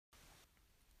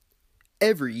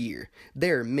Every year,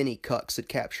 there are many cucks that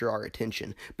capture our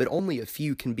attention, but only a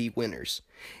few can be winners.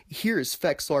 Here is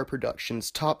Fexlar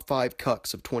Productions' Top 5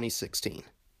 Cucks of 2016.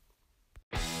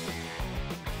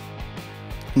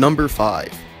 Number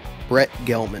 5. Brett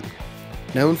Gelman.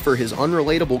 Known for his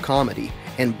unrelatable comedy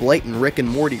and blatant Rick and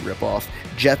Morty ripoff,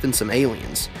 Jeff and Some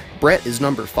Aliens, Brett is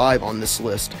number 5 on this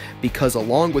list because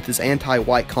along with his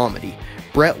anti-white comedy,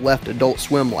 Brett left Adult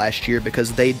Swim last year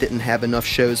because they didn't have enough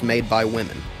shows made by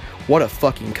women. What a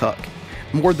fucking cuck.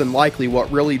 More than likely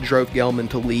what really drove Gelman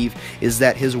to leave is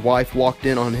that his wife walked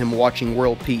in on him watching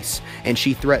World Peace, and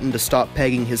she threatened to stop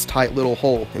pegging his tight little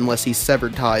hole unless he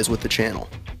severed ties with the channel.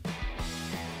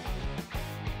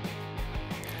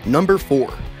 Number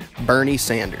 4. Bernie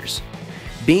Sanders.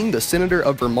 Being the Senator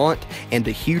of Vermont and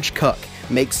a huge cuck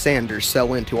makes Sanders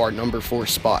sell into our number 4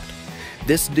 spot.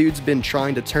 This dude's been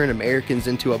trying to turn Americans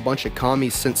into a bunch of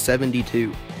commies since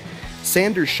 '72.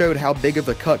 Sanders showed how big of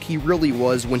a cuck he really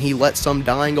was when he let some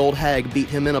dying old hag beat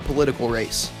him in a political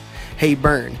race. Hey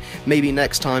Bern, maybe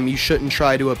next time you shouldn't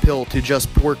try to appeal to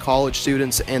just poor college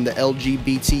students and the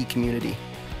LGBT community.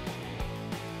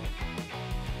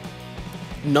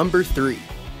 Number 3.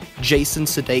 Jason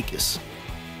Sudeikis.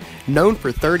 Known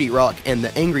for 30 Rock and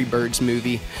the Angry Birds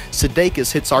movie,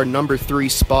 Sudeikis hits our number 3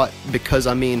 spot because,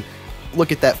 I mean,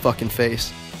 look at that fucking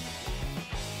face.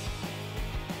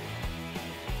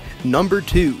 Number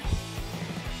 2.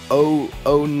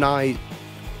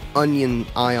 Onion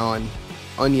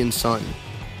Sun.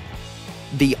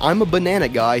 The I'm a Banana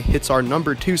guy hits our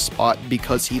number 2 spot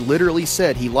because he literally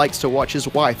said he likes to watch his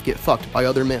wife get fucked by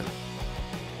other men.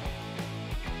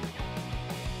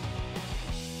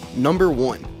 Number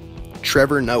 1.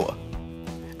 Trevor Noah.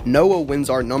 Noah wins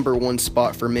our number 1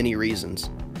 spot for many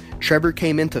reasons. Trevor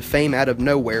came into fame out of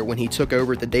nowhere when he took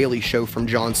over The Daily Show from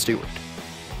Jon Stewart.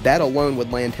 That alone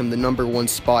would land him the number 1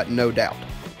 spot, no doubt,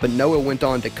 but Noah went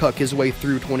on to cuck his way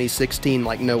through 2016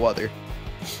 like no other.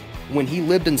 When he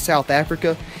lived in South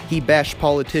Africa, he bashed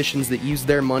politicians that used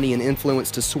their money and influence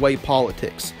to sway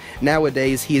politics.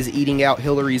 Nowadays, he is eating out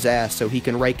Hillary's ass so he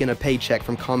can rake in a paycheck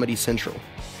from Comedy Central.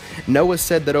 Noah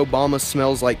said that Obama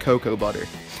smells like cocoa butter.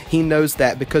 He knows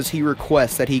that because he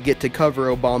requests that he get to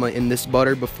cover Obama in this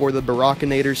butter before the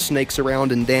Barackinator snakes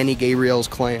around in Danny Gabriel's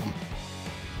clam.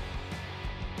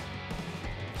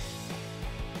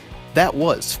 That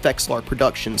was Fexlar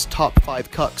Productions' Top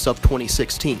 5 Cucks of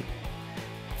 2016.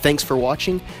 Thanks for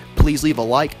watching. Please leave a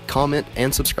like, comment,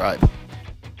 and subscribe.